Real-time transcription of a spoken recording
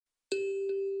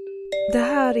Det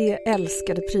här är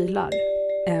Älskade prylar,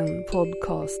 en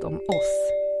podcast om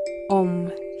oss,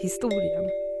 om historien,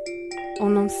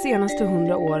 om de senaste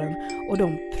 100 åren och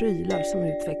de prylar som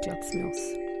utvecklats med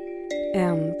oss.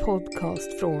 En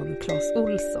podcast från Claes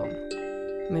Olsson,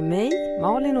 med mig,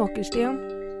 Malin Åkersten,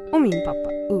 och min pappa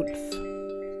Ulf.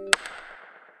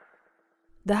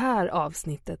 Det här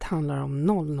avsnittet handlar om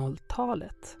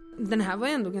 00-talet. Den här var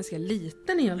ändå ganska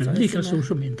liten i alla fall. Lika stor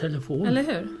som min telefon. Eller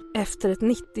hur? Efter ett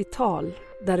 90-tal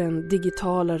där den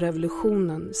digitala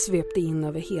revolutionen svepte in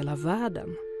över hela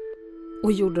världen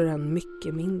och gjorde den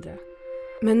mycket mindre.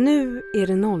 Men nu är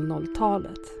det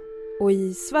 00-talet och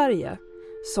i Sverige,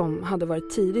 som hade varit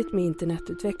tidigt med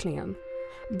internetutvecklingen,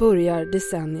 börjar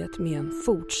decenniet med en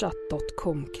fortsatt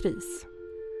dotcom-kris.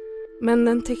 Men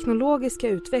den teknologiska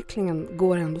utvecklingen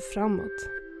går ändå framåt.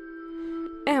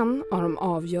 En av de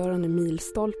avgörande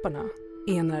milstolparna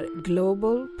är när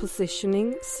Global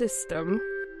Positioning System,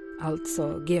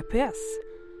 alltså GPS,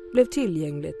 blev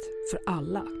tillgängligt för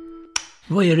alla.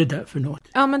 Vad är det där för något?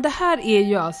 Ja, men det här är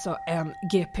ju alltså en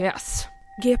GPS.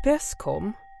 GPS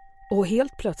kom och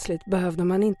helt plötsligt behövde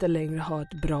man inte längre ha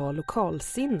ett bra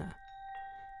lokalsinne.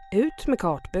 Ut med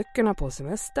kartböckerna på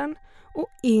semestern och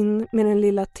in med den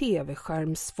lilla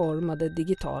tv-skärmsformade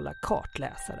digitala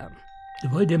kartläsaren. Det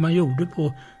var ju det man gjorde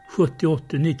på 70-, 80-,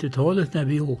 90-talet när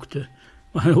vi åkte.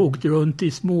 Man åkte runt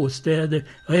i småstäder,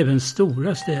 och även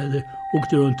stora städer,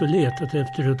 åkte runt och letat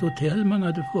efter ett hotell man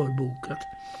hade förbokat.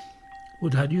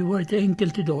 Och det hade ju varit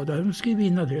enkelt idag, där de skrev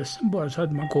in adressen bara så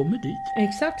hade man kommit dit.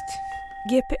 Exakt.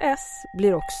 GPS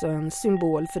blir också en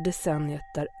symbol för decenniet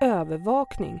där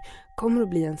övervakning kommer att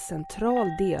bli en central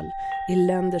del i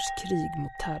länders krig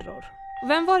mot terror.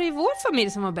 Vem var det i vår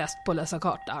familj som var bäst på att läsa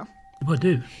karta? Det var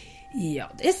du. Ja,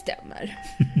 det stämmer.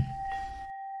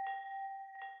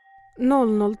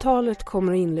 00-talet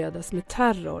kommer att inledas med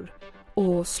terror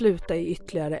och sluta i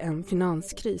ytterligare en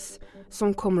finanskris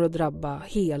som kommer att drabba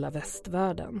hela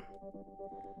västvärlden.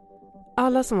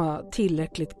 Alla som var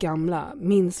tillräckligt gamla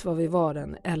minns vad vi var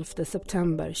den 11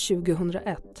 september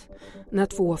 2001 när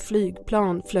 2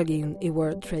 flygplan flög in i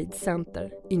World Trade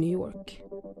Center i New York.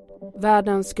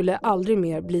 Världen skulle aldrig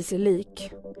mer bli sig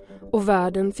lik och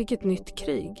världen fick ett nytt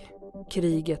krig.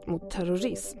 Kriget mot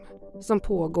terrorism som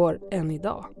pågår än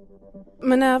idag.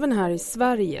 Men även här i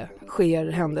Sverige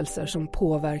sker händelser som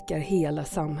påverkar hela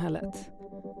samhället.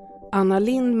 Anna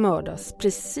Lindh mördas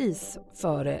precis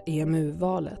före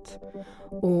EMU-valet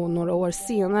och några år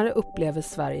senare upplever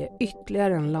Sverige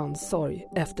ytterligare en landsorg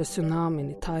efter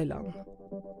tsunamin i Thailand.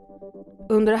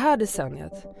 Under det här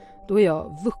decenniet, då är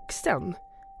jag vuxen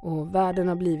och världen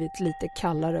har blivit lite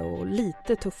kallare och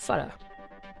lite tuffare.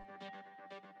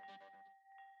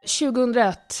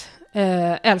 2001,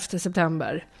 11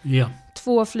 september. Ja.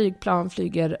 2 flygplan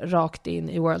flyger rakt in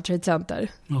i World Trade Center.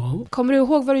 Ja. Kommer du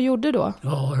ihåg vad du gjorde då?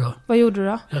 Ja då. Vad gjorde du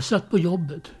då? Jag satt på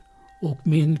jobbet och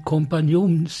min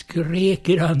kompanjon skrek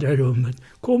i det andra rummet.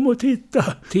 Kom och titta!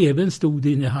 TVn stod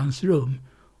inne i hans rum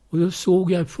och då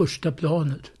såg jag första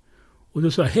planet. Och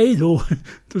då sa jag, hej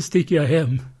då sticker jag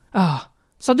hem. Ja,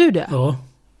 sa du det? Ja,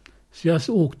 så jag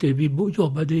åkte, vi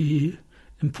jobbade i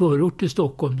en förort till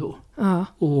Stockholm då. Ja.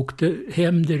 Och åkte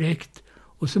hem direkt.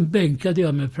 Och sen bänkade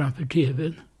jag mig framför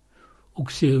tvn.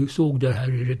 Och såg det här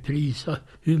i repris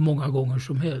hur många gånger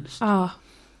som helst. Ja.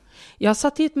 Jag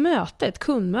satt i ett möte, ett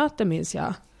kundmöte minns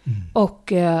jag.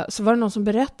 Och så var det någon som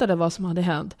berättade vad som hade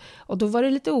hänt. Och då var det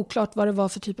lite oklart vad det var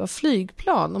för typ av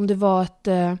flygplan. Om det var ett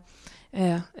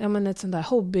sånt där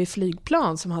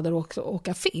hobbyflygplan som hade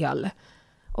åka fel.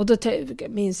 Och då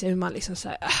minns jag hur man liksom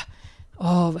såhär,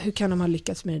 hur kan de ha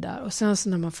lyckats med det där? Och sen så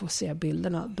när man får se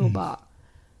bilderna, då bara,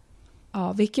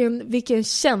 vilken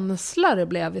känsla det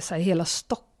blev i så här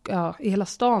i hela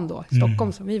stan då, i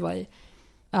Stockholm som vi var i.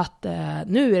 Att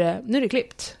nu är det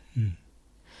klippt.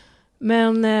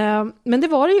 Men det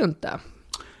var det ju inte.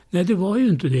 Nej, det var ju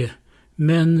inte det.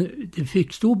 Men det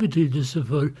fick stor betydelse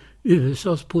för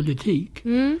USAs politik.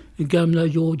 Den gamla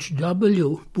George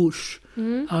W. Bush,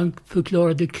 han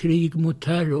förklarade krig mot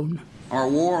terrorn.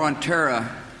 Our war on terror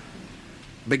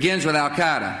begins with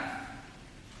Al-Qaeda,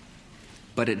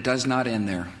 but it does not end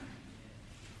there.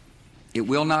 It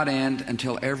will not end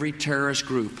until every terrorist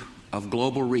group of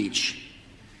global reach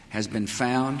has been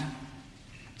found,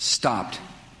 stopped,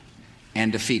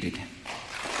 and defeated.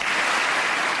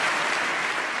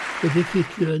 Och det fick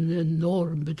ju en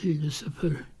enorm betydelse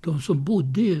för de som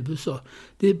bodde i USA.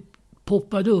 Det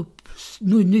poppade upp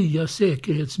nya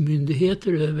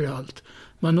säkerhetsmyndigheter överallt.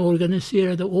 Man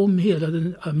organiserade om hela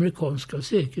den amerikanska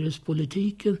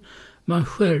säkerhetspolitiken. Man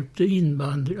skärpte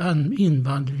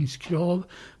invandringskrav.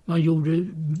 Man gjorde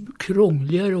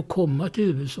krångligare att komma till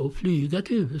USA och flyga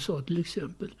till USA till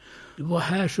exempel. Det var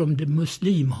här som det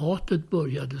muslimhatet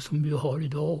började, som vi har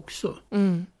idag också.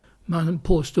 Mm. Man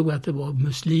påstod att det var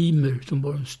muslimer som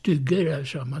var de stygga i det här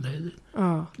sammanhanget.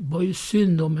 Ja. Det var ju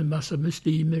synd om en massa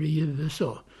muslimer i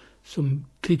USA som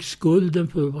fick skulden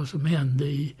för vad som hände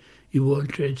i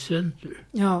World Trade Center.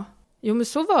 Ja, jo men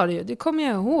så var det ju. Det kommer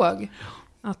jag ihåg. Ja.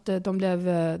 Att det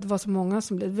var så många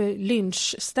som blev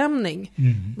lynchstämning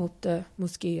mot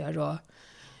moskéer.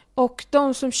 Och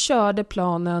de som körde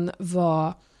planen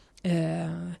var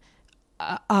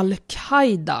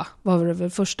Al-Qaida, var det väl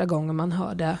första gången man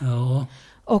hörde. Ja.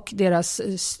 Och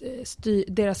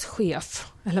deras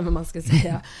chef, eller vad man ska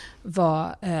säga,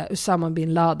 var Osama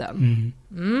bin Laden.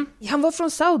 Han var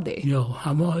från Saudi. Ja,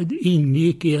 han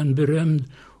ingick i en berömd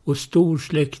och stor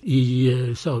släkt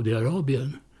i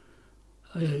Saudiarabien.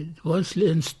 Det var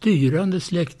en styrande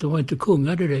släkt, de var inte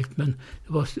kungar direkt, men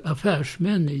det var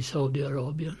affärsmän i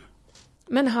Saudiarabien.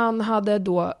 Men han hade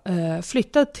då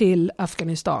flyttat till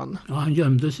Afghanistan? Ja, han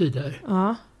gömde sig där.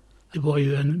 Ja. Det var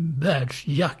ju en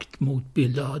världsjakt mot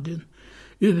bin Laden.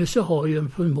 USA har ju en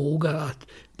förmåga att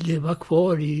leva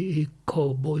kvar i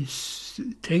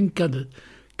cowboys-tänkandet.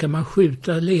 Kan man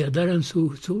skjuta ledaren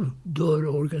så dör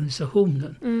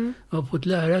organisationen. Man har fått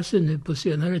lära sig nu på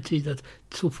senare tid att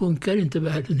så funkar inte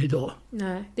världen idag.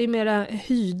 Nej, det är mera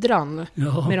hydran.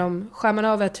 Ja. Skär man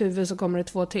av ett huvud så kommer det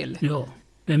 2 till. Ja,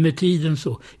 men med tiden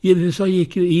så. USA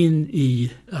gick ju in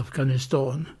i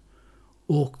Afghanistan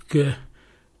och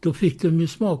då fick de ju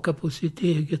smaka på sitt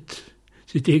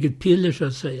eget piller så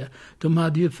att säga. De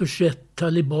hade ju försett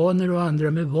talibaner och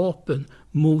andra med vapen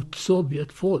mot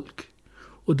Sovjetfolk.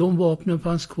 Och de vapnen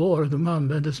fanns kvar och de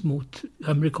användes mot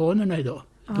amerikanerna idag.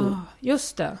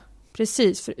 Just det.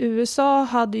 Precis, för USA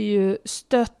hade ju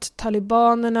stött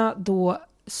talibanerna då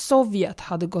Sovjet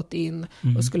hade gått in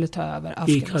och skulle ta över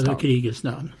Afghanistan. I kalla krigets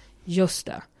namn. Just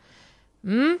det.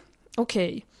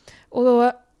 Okej. Och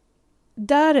då,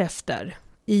 därefter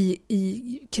i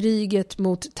kriget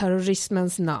mot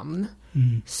terrorismens namn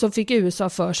så fick USA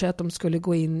för sig att de skulle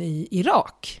gå in i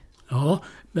Irak. Ja,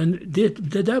 men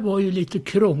det där var ju lite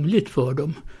krångligt för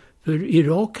dem. För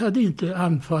Irak hade inte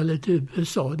anfallit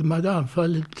USA, de hade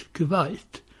anfallit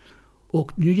Kuwait.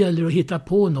 Och nu gäller det att hitta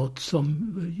på något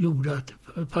som gjorde att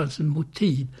det fanns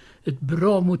ett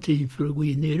bra motiv för att gå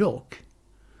in i Irak.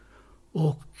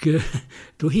 Och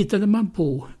då hittade man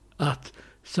på att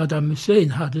Saddam Hussein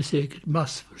hade säkert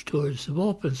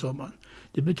massförstörelsevapen, sa man.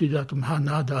 Det betyder att han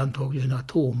hade antagligen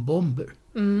atombomber.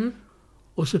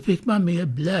 Och så fick man med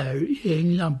Blair i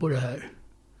England på det här.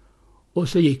 Och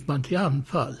så gick man till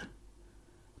anfall.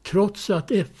 Trots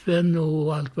att FN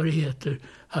och allt vad det heter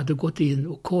hade gått in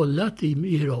och kollat i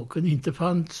Irak och inte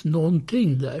fanns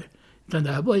någonting där. Utan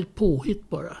det här var ett påhitt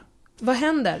bara. Vad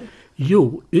händer?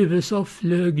 Jo, USA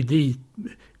flög dit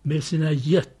med sina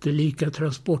jättelika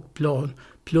transportplan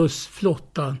plus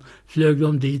flottan. Flög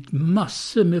de dit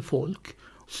massor med folk.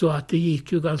 Så att det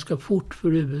gick ju ganska fort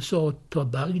för USA att ta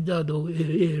Bagdad och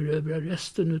erövra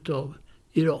resten av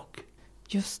Irak.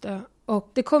 Just det.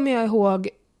 Och det kommer jag ihåg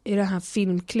i det här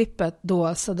filmklippet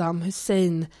då Saddam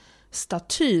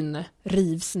Hussein-statyn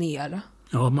rivs ner.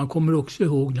 Ja, man kommer också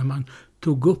ihåg när man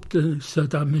tog upp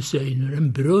Saddam Hussein ur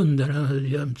en brunn där han hade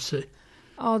gömt sig.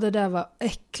 Ja, det där var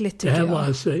äckligt tycker jag. Det här var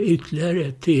alltså ytterligare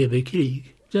ett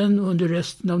tv-krig. Sen under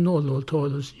resten av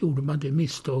 00-talet så gjorde man det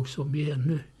misstag som vi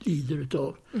ännu lider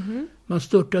utav. Man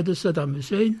störtade Saddam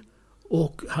Hussein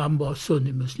och han var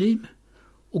sunnimuslim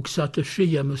och satte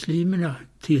shia-muslimerna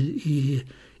till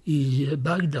i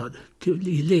Bagdad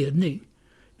i ledning.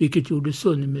 Vilket gjorde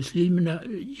sunnimuslimerna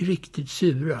riktigt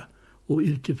sura och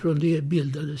utifrån det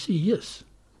bildades IS.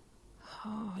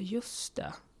 Ja, just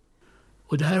det.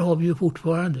 Och det här har vi ju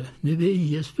fortfarande. Nu är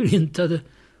IS förintade.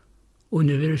 Och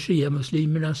nu är det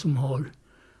shia-muslimerna som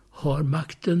har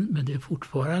makten, men det är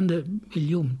fortfarande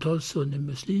miljontals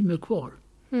sunnimuslimer kvar.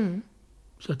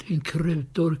 Så att det är en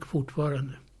krutdurk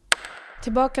fortfarande.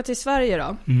 Tillbaka till Sverige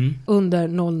då. Under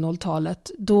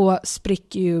 00-talet. Då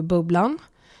spricker ju bubblan,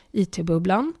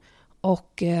 IT-bubblan.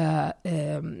 Och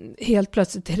helt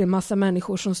plötsligt är det en massa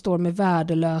människor som står med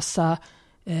värdelösa...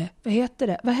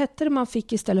 Vad hette det man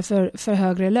fick istället för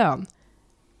högre lön?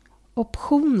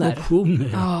 Optioner.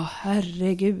 Ja,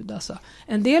 herregud alltså.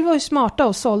 En del var ju smarta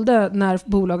och sålde när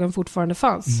bolagen fortfarande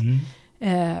fanns.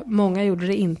 Många gjorde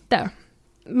det inte.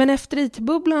 Men efter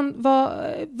IT-bubblan,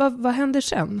 vad händer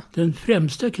sen? Den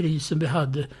främsta krisen vi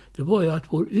hade, det var ju att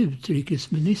vår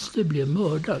utrikesminister blev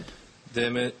mördad. Det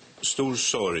är med stor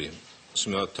sorg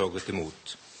som jag har tagit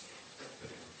emot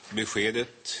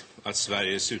beskedet att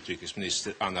Sveriges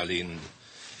utrikesminister Anna Lindh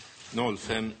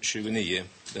 05.29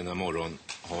 denna morgon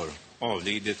har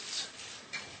avlidit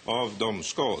av de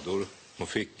skador hon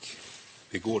fick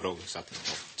vid gårdagens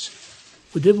attentat.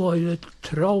 Och det var ju ett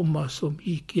trauma som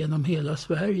gick genom hela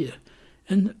Sverige.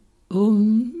 En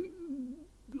ung,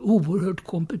 oerhört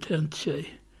kompetent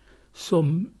tjej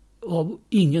som av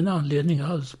ingen anledning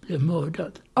alls blev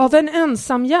mördad. Av en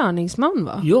ensam gärningsman,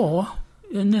 va? Ja,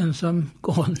 en ensam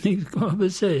galning kan man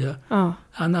väl säga. Ja.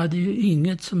 Han hade ju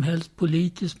inget som helst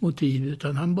politiskt motiv,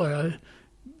 utan han bara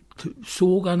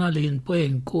såg Anna Lindh på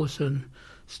NK och sen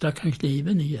stack han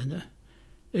kniven i henne.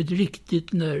 Ett riktigt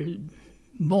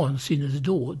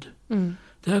vansinnesdåd. Mm.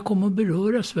 Det här kommer att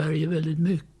beröra Sverige väldigt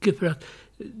mycket, för att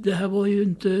det här var ju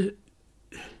inte...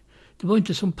 Det var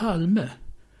inte som Palme.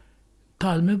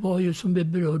 Palme var ju, som vi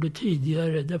berörde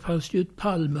tidigare, där fanns ju ett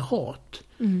Palmehat.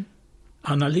 Mm.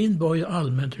 Anna Lindh var ju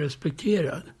allmänt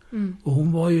respekterad. Mm. Och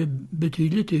hon var ju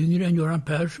betydligt yngre än Göran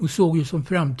Persson och såg ju som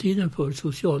framtiden för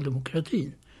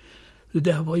socialdemokratin. Så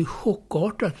det här var ju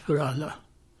chockartat för alla.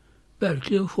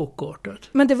 Verkligen chockartat.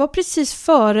 Men det var precis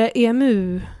före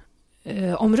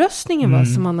EMU-omröstningen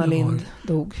som Anna Lindh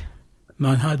dog.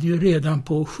 Man hade ju redan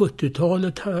på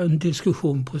 70-talet en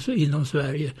diskussion inom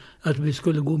Sverige att vi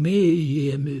skulle gå med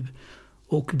i EMU.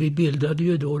 Och vi bildade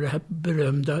ju då det här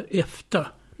berömda EFTA.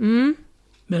 Mm.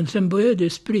 Men sen började det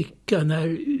spricka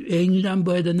när England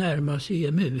började närma sig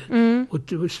EMU. Mm. Och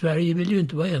Sverige ville ju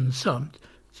inte vara ensamt.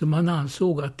 Så man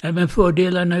ansåg att även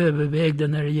fördelarna övervägde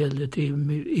när det gällde till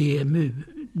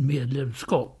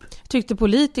EMU-medlemskap. Tyckte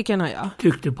politikerna, ja.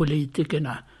 Tyckte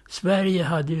politikerna.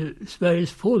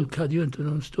 Sveriges folk hade ju inte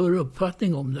någon större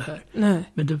uppfattning om det här.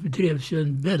 Nej. Men det drevs ju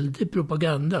en väldig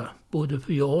propaganda, både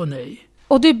för ja och nej.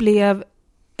 Och det blev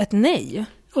ett nej?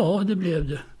 Ja, det blev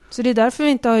det. Så det är därför vi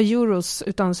inte har euros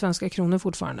utan svenska kronor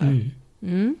fortfarande? Mm.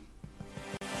 Mm.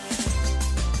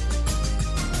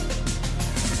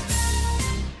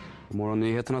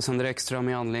 Morgonnyheterna sänder extra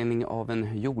med anledning av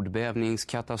en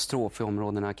jordbävningskatastrof i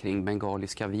områdena kring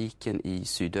Bengaliska viken i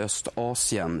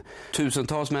Sydöstasien.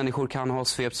 Tusentals människor kan ha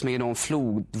svepts med de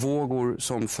flodvågor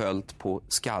som följt på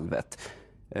skalvet.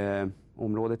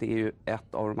 Området är ju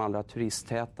ett av de allra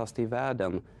turisttätaste i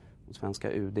världen.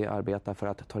 Svenska UD arbetar för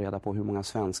att ta reda på hur många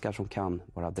svenskar som kan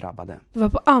vara drabbade. Det var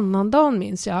på annandagen,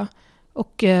 minns jag.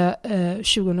 Och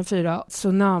 2004,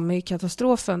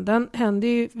 tsunamikatastrofen, den hände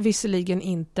ju visserligen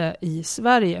inte i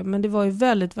Sverige, men det var ju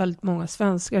väldigt, väldigt många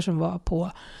svenskar som var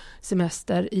på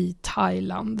semester i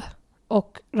Thailand.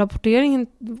 Och rapporteringen,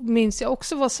 minns jag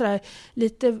också, var sådär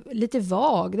lite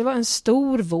vag. Det var en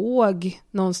stor våg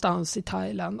någonstans i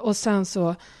Thailand, och sen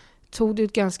så tog det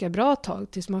ett ganska bra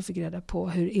tag tills man fick reda på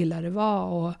hur illa det var.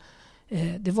 Och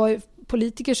det var ju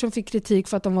politiker som fick kritik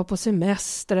för att de var på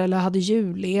semester eller hade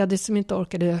julledigt som inte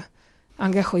orkade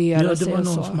engagera sig. Ja, det var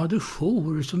någon som hade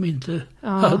jour som inte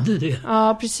hade det.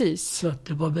 Ja, precis. Så att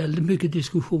det var väldigt mycket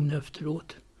diskussion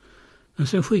efteråt. Men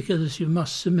sen skickades ju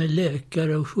massor med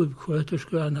läkare och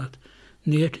sjuksköterskor och annat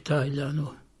ner till Thailand.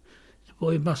 Och det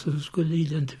var ju massor som skulle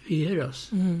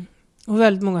identifieras. Mm. Och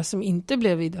väldigt många som inte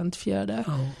blev identifierade.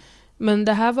 Ja. Men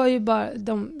det här var ju bara,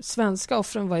 de svenska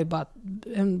offren var ju bara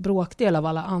en bråkdel av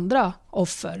alla andra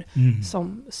offer. Mm.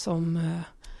 Som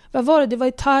vad var det? Det var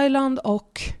i Thailand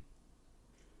och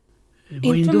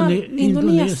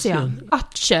Indonesien.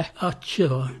 Aceh.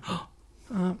 Aceh, va?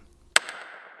 Ja.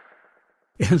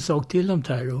 En sak till om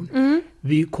terrorn. Mm.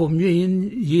 Vi kom ju in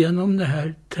genom det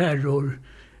här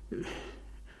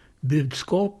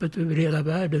terrorbudskapet över hela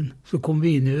världen, så kom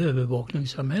vi in i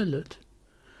övervakningssamhället.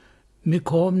 Med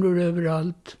kameror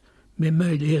överallt, med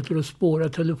möjligheter att spåra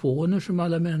telefoner som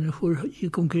alla människor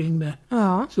gick omkring med.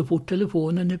 Ja. Så fort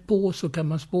telefonen är på så kan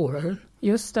man spåra den.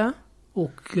 Just det.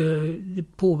 Och det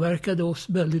påverkade oss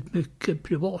väldigt mycket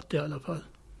privat i alla fall.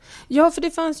 Ja, för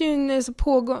det fanns ju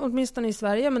åtminstone i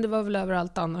Sverige, men det var väl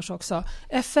överallt annars också.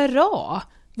 FRA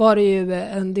var det ju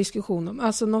en diskussion om.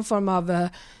 Alltså någon form av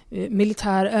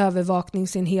militär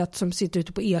övervakningsenhet som sitter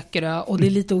ute på Ekerö, och det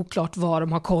är lite oklart vad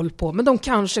de har koll på. Men de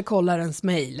kanske kollar ens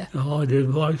mejl. Ja,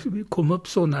 det kom upp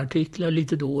sådana artiklar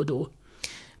lite då och då.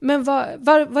 Men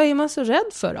vad är man så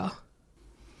rädd för då?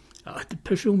 Ja,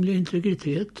 personlig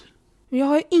integritet. Jag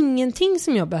har ingenting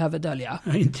som jag behöver dölja.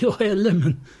 Ja, inte jag heller,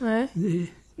 men... Nej.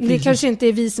 Det kanske inte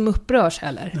är vi som upprörs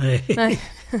heller. Nej.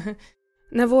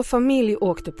 När vår familj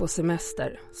åkte på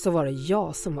semester så var det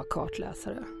jag som var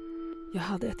kartläsare. Jag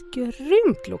hade ett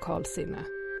grymt lokalsinne.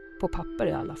 På papper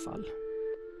i alla fall.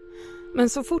 Men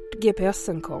så fort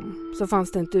GPSen kom så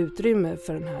fanns det inte utrymme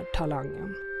för den här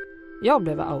talangen. Jag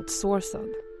blev outsourcad.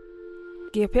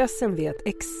 GPSen vet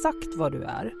exakt var du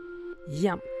är.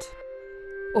 Jämt.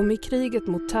 Och med kriget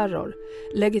mot terror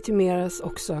legitimeras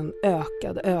också en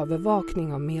ökad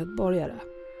övervakning av medborgare.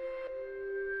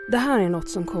 Det här är något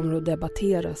som kommer att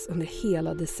debatteras under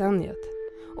hela decenniet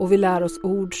och vi lär oss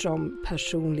ord som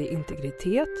personlig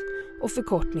integritet och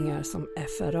förkortningar som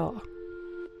FRA.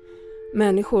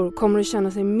 Människor kommer att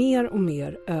känna sig mer och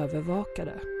mer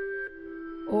övervakade.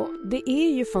 Och det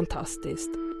är ju fantastiskt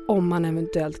om man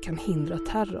eventuellt kan hindra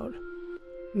terror.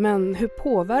 Men hur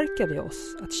påverkar det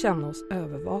oss att känna oss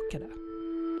övervakade?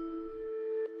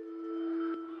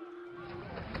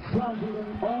 Fram till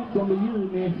den 18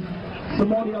 juni så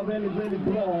mådde jag väldigt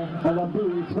bra av att bo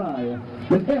i Sverige.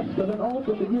 Men efter den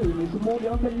 18 juni så mådde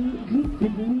jag inte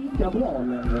riktigt lika bra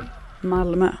längre.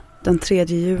 Malmö, den 3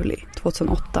 juli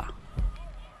 2008.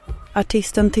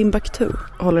 Artisten Timbuktu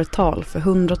håller ett tal för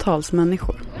hundratals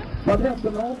människor. Men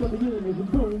efter den 18 juni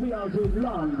så bor vi alltså i ett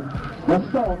land där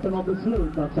staten har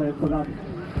beslutat sig för att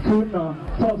kunna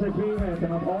ta sig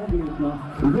friheten att avlyssna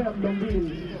vem de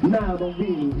vill, när de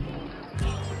vill.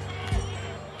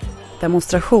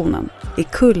 Demonstrationen är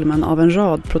kulmen av en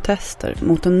rad protester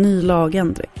mot en ny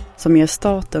lagändring som ger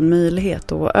staten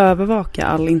möjlighet att övervaka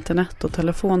all internet- och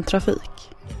telefontrafik.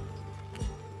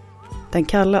 Den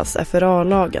kallas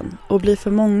FRA-lagen och blir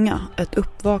för många ett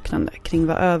uppvaknande kring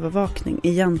vad övervakning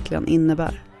egentligen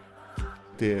innebär.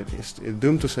 Det är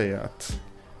dumt att säga att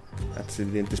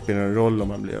det inte spelar en roll om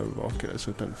man blir övervakad,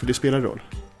 för det spelar roll.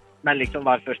 Men liksom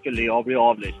varför skulle jag bli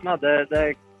avlyssnad?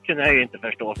 Det kunde jag ju inte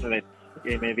förstå för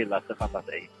i min vildaste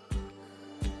fantasi.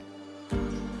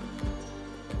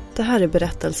 Det här är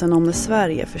berättelsen om när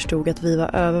Sverige förstod att vi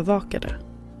var övervakade.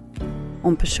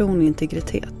 Om personlig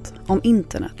integritet, om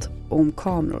internet och om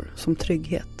kameror som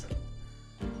trygghet.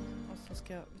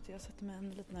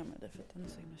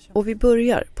 Och vi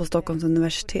börjar på Stockholms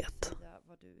universitet.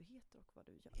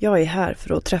 Jag är här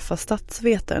för att träffa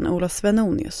statsvetaren Ola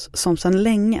Svenonius som sedan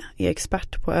länge är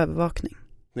expert på övervakning.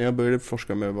 När jag började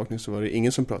forska om övervakning så var det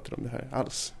ingen som pratade om det här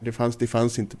alls. Det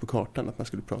fanns inte på kartan att man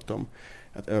skulle prata om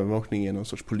att övervakning är någon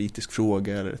sorts politisk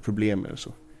fråga eller ett problem eller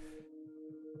så.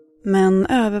 Men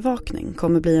övervakning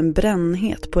kommer bli en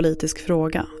brännhet politisk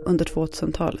fråga under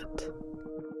 2000-talet.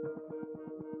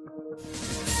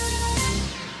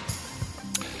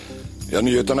 Ja,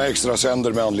 nyheterna extra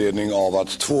sänder med anledning av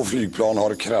att 2 flygplan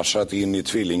har kraschat in i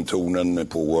tvillingtornen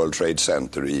på World Trade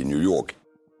Center i New York.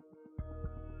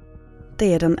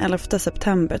 Det är den 11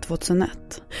 september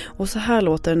 2001 och så här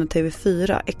låter när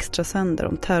TV4 extra sänder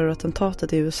om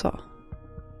terrorattentatet i USA.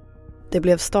 Det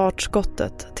blev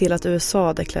startskottet till att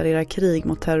USA deklarerar krig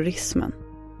mot terrorismen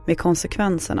med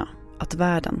konsekvenserna att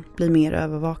världen blir mer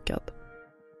övervakad.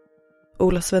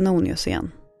 Ola Svenonius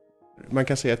igen. Man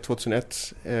kan säga att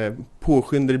 2001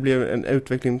 påskyndade, det blev en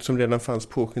utveckling som redan fanns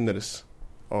påskyndades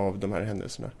av de här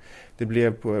händelserna. Det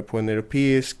blev på en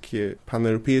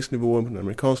paneuropeisk nivå, på en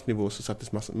amerikansk nivå så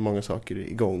sattes många saker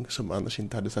igång som annars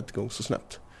inte hade satt igång så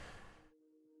snabbt.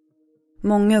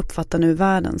 Många uppfattar nu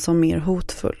världen som mer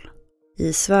hotfull.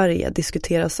 I Sverige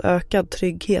diskuteras ökad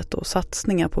trygghet och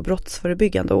satsningar på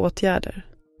brottsförebyggande åtgärder.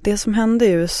 Det som hände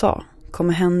i USA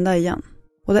kommer hända igen.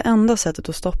 Och det enda sättet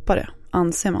att stoppa det,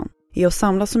 anser man, är att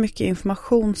samla så mycket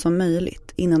information som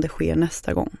möjligt innan det sker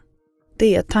nästa gång.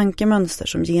 Det är ett tankemönster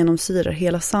som genomsyrar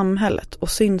hela samhället och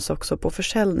syns också på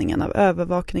försäljningen av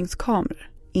övervakningskameror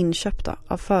inköpta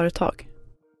av företag.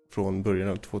 Från början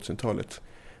av 2000-talet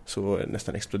så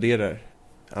nästan exploderar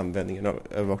användningen av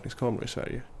övervakningskameror i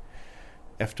Sverige.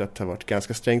 Efter att ha varit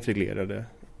ganska strängt reglerade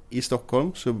i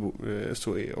Stockholm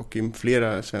och i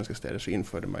flera svenska städer så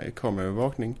införde man ju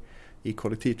kameraövervakning i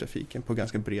kollektivtrafiken på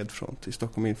ganska bred front. I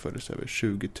Stockholm infördes över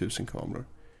 20 000 kameror.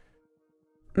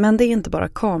 Men det är inte bara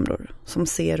kameror som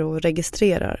ser och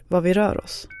registrerar vad vi rör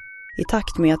oss. I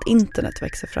takt med att internet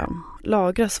växer fram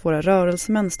lagras våra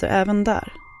rörelsemönster även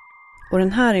där. Och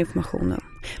den här informationen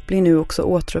blir nu också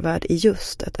åtråvärd i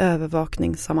just ett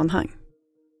övervakningssammanhang.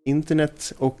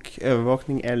 Internet och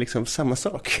övervakning är liksom samma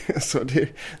sak. Så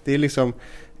det är liksom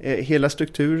hela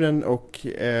strukturen och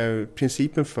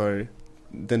principen för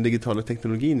den digitala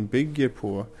teknologin bygger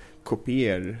på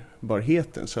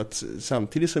kopierbarheten. Så att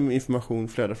samtidigt som information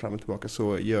flödar fram och tillbaka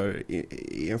så gör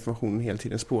informationen hela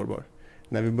tiden spårbar.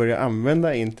 När vi börjar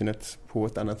använda internet på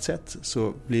ett annat sätt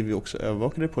så blir vi också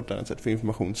övervakade på ett annat sätt för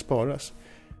information sparas.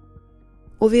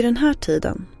 Och vid den här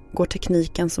tiden går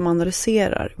tekniken som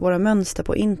analyserar våra mönster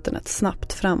på internet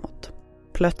snabbt framåt.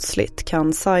 Plötsligt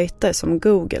kan sajter som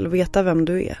Google veta vem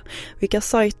du är, vilka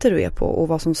sajter du är på och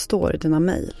vad som står i dina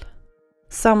mejl.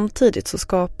 Samtidigt så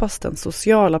skapas den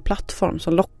sociala plattform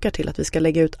som lockar till att vi ska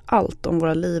lägga ut allt om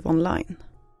våra liv online.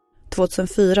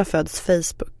 2004 föds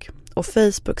Facebook och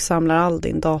Facebook samlar all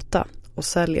din data och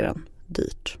säljer den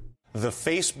dyrt.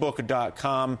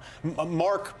 thefacebook.com.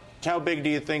 Mark, how big do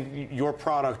you think your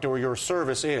product or your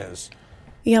service is?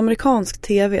 I amerikansk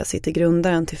tv sitter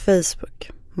grundaren till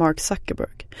Facebook, Mark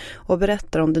Zuckerberg, och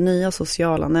berättar om det nya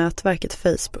sociala nätverket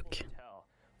Facebook.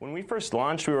 When we first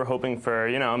launched, we were hoping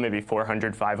for, maybe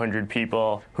 400-500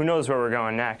 people. Who knows where we're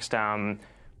going next?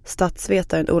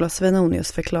 Statsvetaren Ola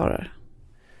Svenonius förklarar.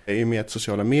 I och med att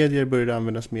sociala medier började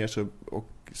användas mer och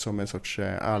som en sorts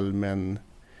allmän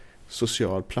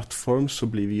social plattform så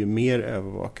blir vi ju mer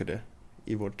övervakade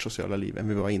i vårt sociala liv än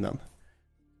vi var innan.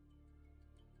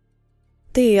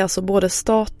 Det är alltså både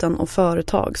staten och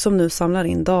företag som nu samlar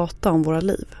in data om våra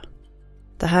liv.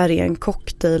 Det här är en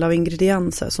cocktail av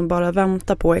ingredienser som bara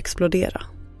väntar på att explodera.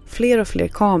 Fler och fler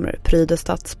kameror pryder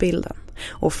stadsbilden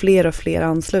och fler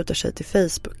ansluter sig till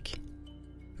Facebook.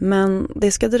 Men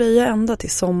det ska dröja ända till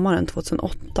sommaren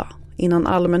 2008 innan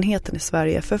allmänheten i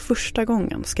Sverige för första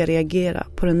gången ska reagera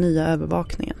på den nya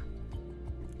övervakningen.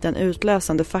 Den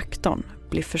utlösande faktorn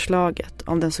blir förslaget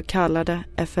om den så kallade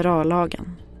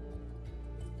FRA-lagen.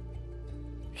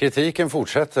 Kritiken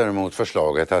fortsätter mot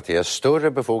förslaget att ge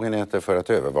större befogenheter för att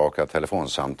övervaka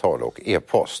telefonsamtal och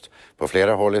e-post. På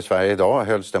flera håll i Sverige idag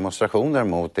hölls demonstrationer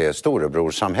mot det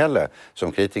storebrorsamhälle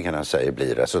som kritikerna säger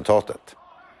blir resultatet.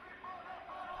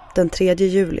 Den 3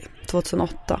 juli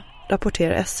 2008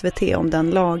 rapporterar SVT om den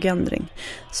lagändring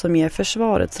som ger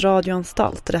Försvarets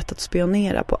radioanstalt rätt att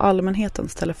spionera på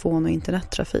allmänhetens telefon- och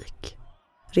internettrafik.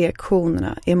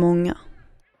 Reaktionerna är många.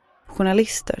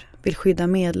 Journalister vill skydda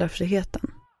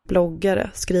meddelarfriheten. Bloggare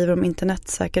skriver om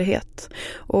internetsäkerhet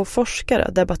och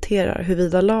forskare debatterar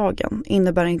huruvida lagen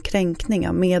innebär en kränkning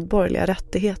av medborgerliga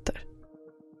rättigheter.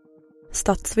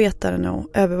 Statsvetaren och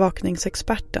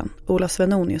övervakningsexperten Ola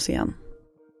Svenonius igen.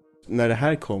 När det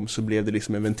här kom så blev det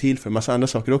liksom en ventil för en massa andra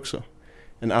saker också.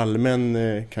 En allmän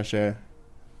kanske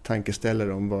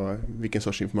tankeställare om vilken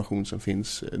sorts information som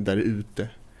finns där ute.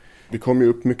 Det kom ju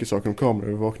upp mycket saker om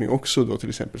kameraövervakning också då till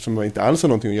exempel som inte alls har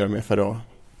någonting att göra med FRA.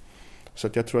 Så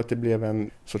att jag tror att det blev en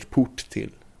sorts port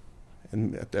till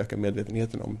att öka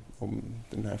medvetenheten om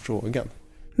den här frågan.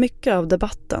 Mycket av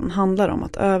debatten handlar om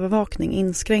att övervakning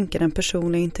inskränker den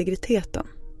personliga integriteten.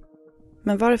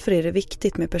 Men varför är det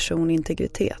viktigt med personlig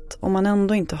integritet om man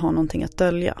ändå inte har någonting att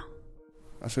dölja?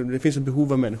 Alltså det finns ett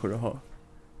behov av människor att ha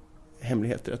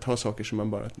hemligheter, att ha saker som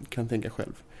man bara kan tänka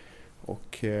själv.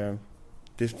 Och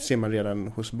det ser man redan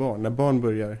hos barn. När barn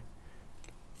börjar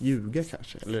ljuga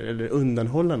kanske eller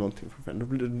undanhålla någonting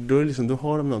då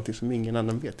har de någonting som ingen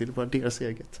annan vet. Det är bara deras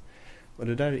eget. Och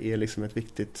det där är liksom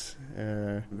det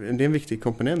är en viktig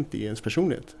komponent i ens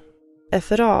personlighet.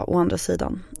 FRA å andra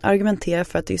sidan argumenterar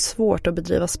för att det är svårt att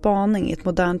bedriva spaning i ett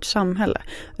modernt samhälle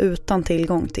utan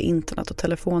tillgång till internet och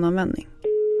telefonanvändning.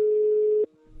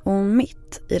 Och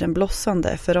mitt i den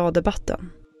blossande FRA-debatten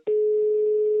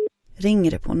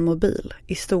ringer det på en mobil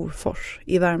i Storfors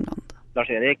i Värmland.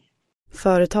 Lars-Erik.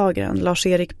 Företagaren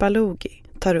Lars-Erik Balogi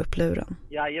tar upp luren.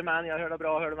 Jajamän, jag hör det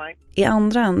bra, hör du mig? I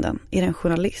andra änden är det en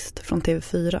journalist från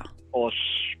TV4. Och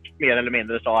mer eller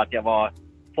mindre sa att jag var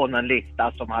på en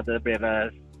lista som hade blivit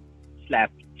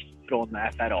släppt från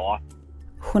FRA.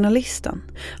 Journalisten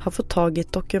har fått tag i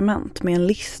ett dokument med en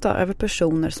lista över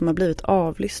personer som har blivit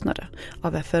avlyssnade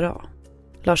av FRA.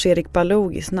 Lars-Erik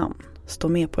Balogis namn står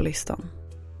med på listan.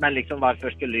 Men liksom varför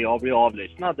skulle jag bli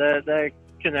avlyssnad? Det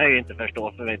kunde jag ju inte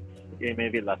förstå för i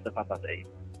min vildaste fantasi.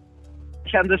 Det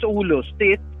kändes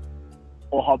olustigt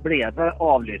att ha blivit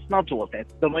avlyssnad så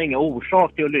sett. De har ingen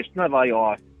orsak till att lyssna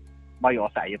vad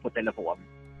jag säger på telefon.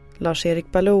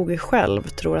 Lars-Erik Balogi själv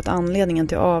tror att anledningen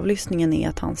till avlyssningen är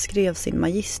att han skrev sin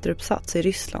magisteruppsats i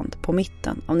Ryssland på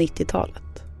mitten av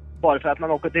 90-talet. Bara för att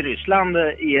man åker till Ryssland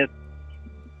i ett,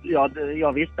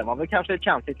 jag visste, det var väl kanske ett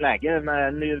känsligt läge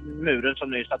med muren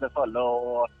som nyss hade fallit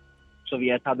och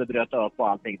Sovjet hade bröt upp och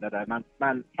allting det där.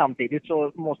 Men samtidigt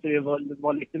så måste det ju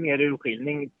vara lite mer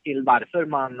urskiljning till varför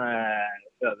man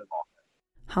övervakar.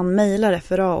 Han mejlar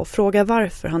FRA och frågar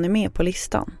varför han är med på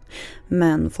listan,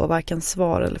 men får varken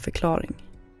svar eller förklaring.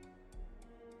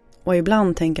 Och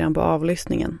ibland tänker han på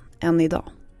avlyssningen, än idag.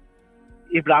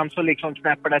 Ibland så liksom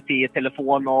knäpper det till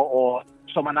telefon och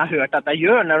som man har hört att det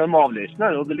gör när de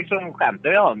avlyssnar. Och då liksom skämtar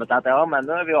jag om att ja, men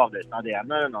nu är vi avlyssnade igen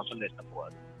när det är någon som lyssnar på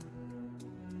det.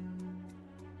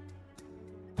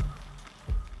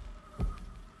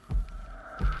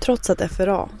 Trots att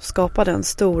FRA skapade en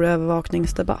stor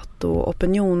övervakningsdebatt och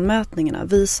opinionmätningarna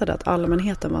visade att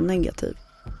allmänheten var negativ,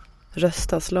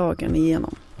 röstas lagen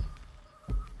igenom.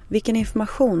 Vilken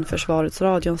information Försvarets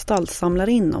radioanstalt samlar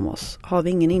in om oss har vi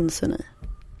ingen insyn i.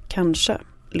 Kanske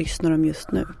lyssnar de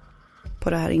just nu på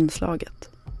det här inslaget.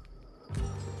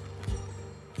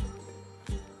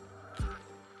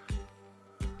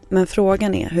 Men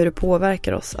frågan är hur det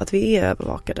påverkar oss att vi är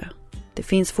övervakade. Det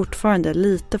finns fortfarande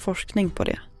lite forskning på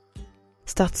det.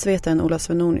 Statsvetaren Ola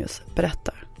Svenonius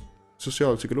berättar.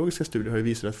 Socialpsykologiska studier har ju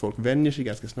visat att folk vänjer sig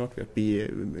ganska snart vid att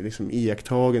bli liksom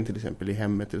iakttagen till exempel i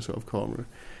hemmet eller så av kameror.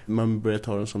 Man börjar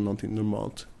ta dem som någonting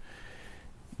normalt.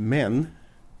 Men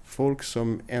folk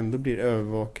som ändå blir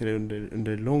övervakade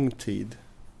under lång tid,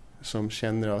 som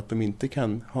känner att de inte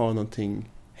kan ha någonting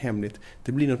hemligt,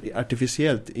 det blir något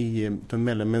artificiellt i de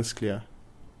mellanmänskliga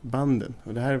banden.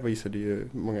 Och det här visade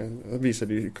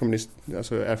ju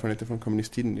erfarenheter från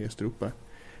kommunisttiden i Östeuropa.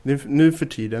 Nu för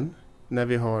tiden, när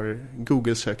vi har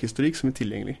Google sökhistorik som är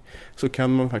tillgänglig, så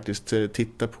kan man faktiskt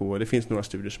titta på, det finns några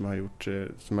studier som har gjort,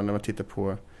 som man har tittat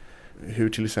på hur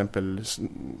till exempel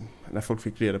när folk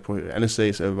fick reda på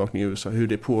NSA:s övervakning i USA, hur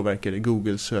det påverkade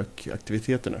Google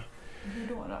sökaktiviteterna. Hur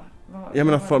då? Jag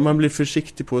menar, man blir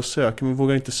försiktig på att söka, man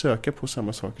vågar inte söka på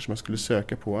samma saker som man skulle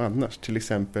söka på annars. Till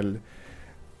exempel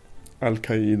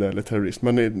Al-Qaida eller terrorist.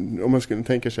 Om man skulle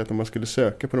tänka sig att om man skulle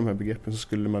söka på de här begreppen så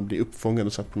skulle man bli uppfångad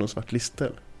och satt på någon svart lista.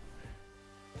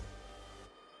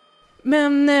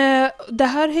 Men det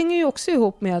här hänger ju också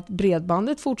ihop med att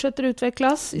bredbandet fortsätter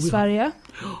utvecklas i Sverige.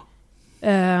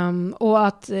 Och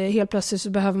att helt plötsligt så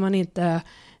behöver man inte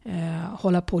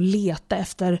hålla på och leta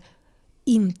efter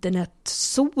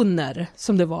internetzoner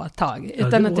som det var ett tag.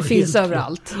 Utan att det finns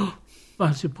överallt.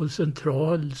 Fanns ju på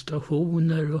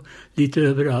centralstationer och lite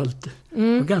överallt.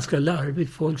 Det var ganska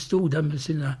larvigt. Folk stod där med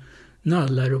sina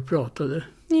nallar och pratade.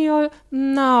 Ja,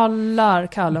 nallar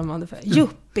kallar man det för.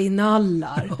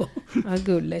 Yuppie-nallar. Vad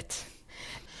gulligt.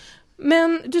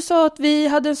 Men du sa att vi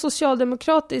hade en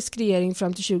socialdemokratisk regering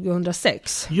fram till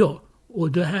 2006. Ja,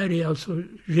 och det här är alltså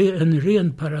en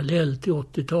ren parallell till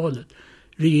 80-talet.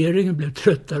 Regeringen blev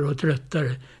tröttare och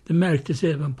tröttare. Det märktes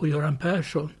även på Göran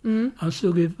Persson. Han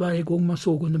såg ut, varje gång man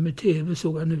såg honom i tv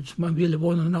såg han ut som man ville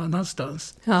vara någon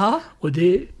annanstans. Ja. Och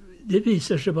det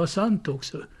visar sig vara sant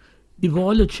också. I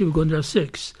valet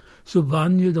 2006 så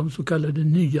vann ju de så kallade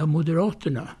nya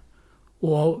moderaterna.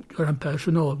 Och Göran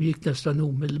Persson avgick nästan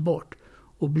omedelbart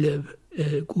och blev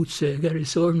godsägare i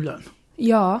Sörmland.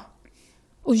 Ja,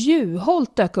 och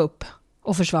Juholt dök upp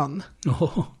och försvann.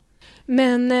 Ja.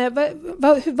 Men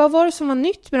vad var det som var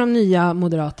nytt med de nya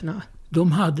moderaterna?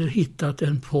 De hade hittat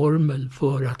en formel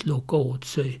för att locka åt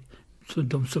sig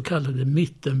de så kallade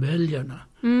mittenväljarna.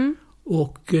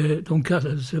 Och de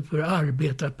kallade sig för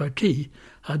arbetarparti.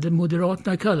 Hade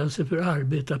moderaterna kallat sig för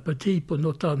arbetarparti på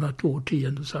något annat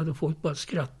årtionde så hade folk bara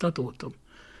skrattat åt dem.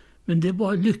 Men det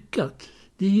var lyckat.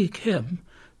 Det gick hem.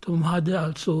 De hade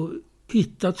alltså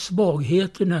hittat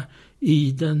svagheterna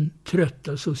i den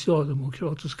trötta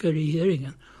socialdemokratiska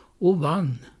regeringen och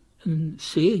vann en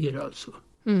seger alltså.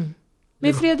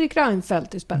 Med Fredrik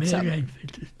Reinfeldt i spetsen. Med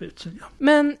Reinfeldt i spetsen, ja.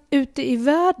 Men ute i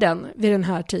världen vid den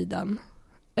här tiden,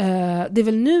 det är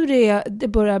väl nu det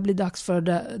börjar bli dags för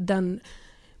den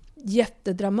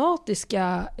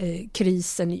jättedramatiska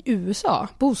krisen i USA,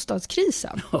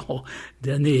 bostadskrisen. Ja,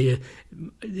 den är...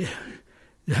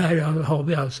 Det här har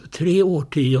vi alltså 3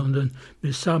 årtionden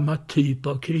med samma typ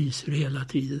av kriser hela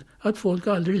tiden. Att folk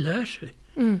aldrig lär sig.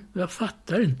 Jag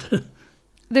fattar inte.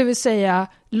 Det vill säga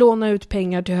låna ut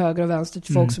pengar till höger och vänster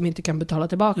till folk som inte kan betala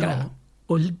tillbaka det.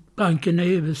 Och bankerna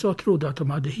i USA trodde att de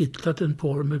hade hittat en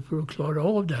formel för att klara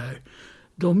av det här.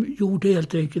 De gjorde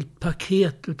helt enkelt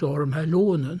paket av de här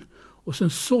lånen. Och sen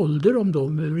sålde de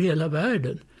dem över hela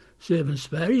världen. Så även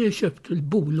Sverige köpte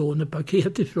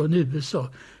bolånepaket från USA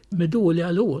med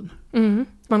dåliga lån.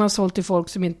 Man har sålt till folk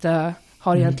som inte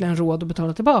har egentligen råd att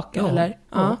betala tillbaka, eller?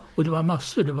 Ja, och det var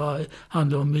massor. Det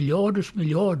handlade om miljarders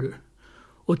miljarder.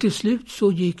 Och till slut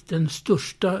så gick den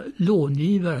största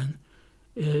långivaren,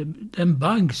 den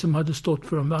bank som hade stått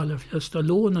för de allra flesta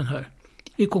lånen här,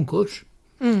 i konkurs.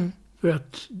 För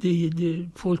att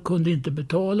folk kunde inte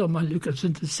betala och man lyckades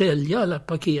inte sälja alla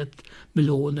paket med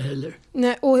lån heller.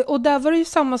 Nej, och där var det ju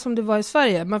samma som det var i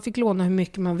Sverige. Man fick låna hur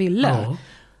mycket man ville. Ja.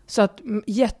 Så att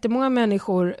jättemånga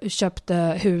människor köpte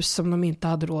hus som de inte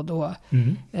hade råd att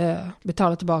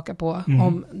betala tillbaka på.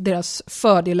 Om deras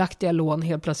fördelaktiga lån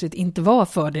helt plötsligt inte var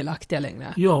fördelaktiga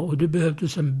längre. Ja, och det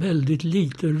behövdes en väldigt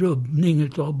liten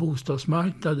rubbning av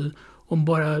bostadsmarknaden. Om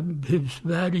bara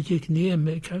husvärdet gick ner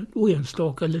med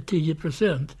enstaka eller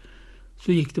 10%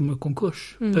 så gick de med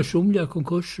konkurs. Personliga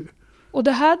konkurser. Och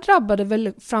det här drabbade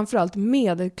väl framförallt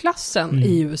medelklassen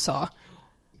i USA.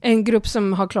 En grupp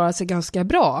som har klarat sig ganska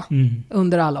bra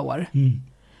under alla år.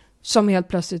 Som helt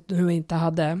plötsligt nu inte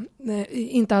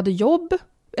hade jobb.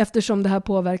 Eftersom det här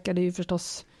påverkade ju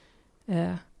förstås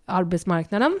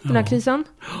arbetsmarknaden, den här krisen.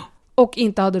 Och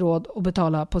inte hade råd att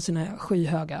betala på sina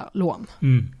skyhöga lån.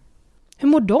 Hur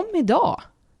mår de idag?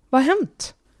 Vad har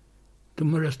hänt?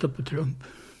 De har röstat på Trump.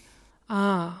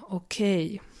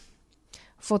 Okej.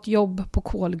 Fått jobb på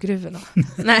kolgruvorna.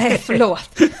 Nej,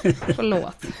 förlåt. Jag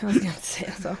ska inte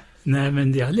säga så. Nej,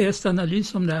 men jag har läst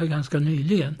analys om det här ganska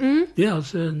nyligen. Det är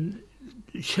alltså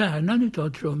kärnan av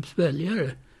Trumps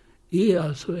väljare är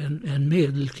alltså en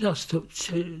medelklass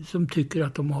som tycker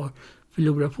att de har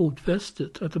förlorat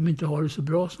fotfästet. Att de inte har det så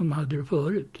bra som de hade det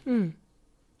förut.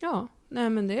 Ja, nej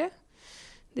men det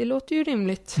låter ju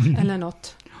rimligt eller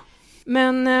något.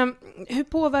 Men hur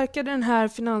påverkade den här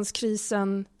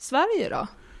finanskrisen Sverige då?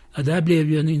 Ja, det här blev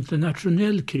ju en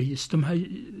internationell kris. De här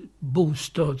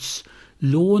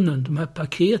bostadslånen, de här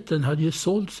paketen hade ju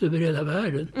sålts över hela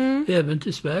världen. Även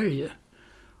till Sverige.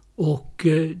 Och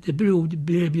det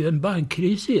blev ju en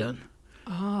bankkris igen.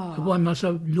 Det var en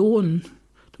massa lån.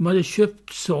 De hade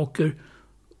köpt saker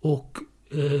och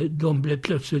de blev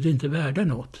plötsligt inte värda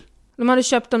något. De hade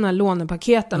köpt de här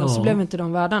lånepaketen och så blev inte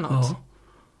de värda något.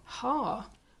 Jaha,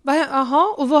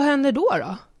 och vad hände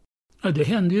då? Ja, det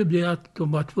hände ju det att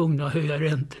de var tvungna att höja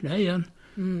räntorna igen.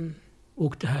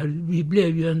 Och vi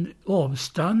blev ju en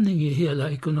avstanning i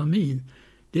hela ekonomin.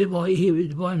 Det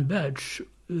var en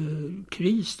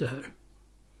världskris det här.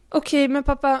 Okej, men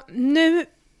pappa, nu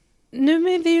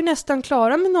är vi ju nästan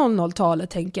klara med 00-talet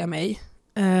tänker jag mig.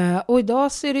 Och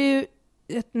idag ser det ju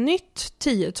ett nytt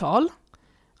 10-tal.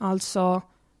 Alltså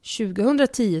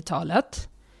 2010-talet.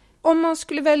 Om man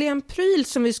skulle välja en pryl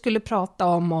som vi skulle prata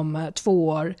om 2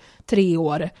 år, 3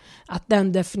 år, att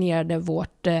den definierade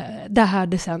det här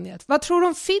decenniet. Vad tror du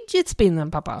om fidget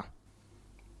spinnen, pappa?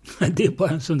 Det är bara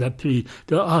en sån där pryl.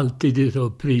 Det har alltid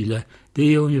utav prylar.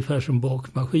 Det är ungefär som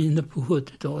bakmaskiner på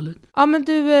 70-talet. Ja, men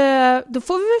du, då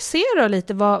får vi väl se då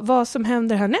lite vad som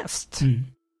händer härnäst.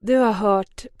 Du har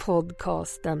hört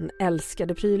podcasten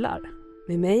Älskade prylar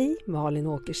med mig, Malin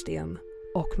Åkersten,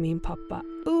 och min pappa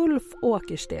Ulf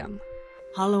Åkersten.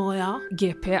 Hallå ja,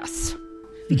 GPS.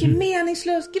 Vilken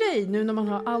meningslös grej nu när man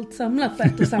har allt samlat på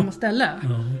ett och samma ställe.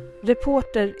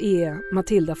 Reporter är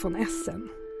Matilda von Essen.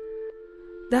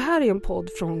 Det här är en podd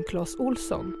från Claes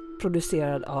Olsson,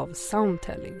 producerad av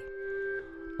Soundtelling.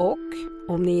 Och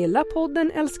om ni gillar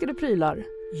podden Älskade prylar,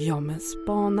 ja men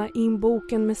spana in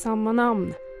boken med samma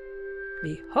namn.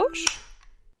 Vi hörs!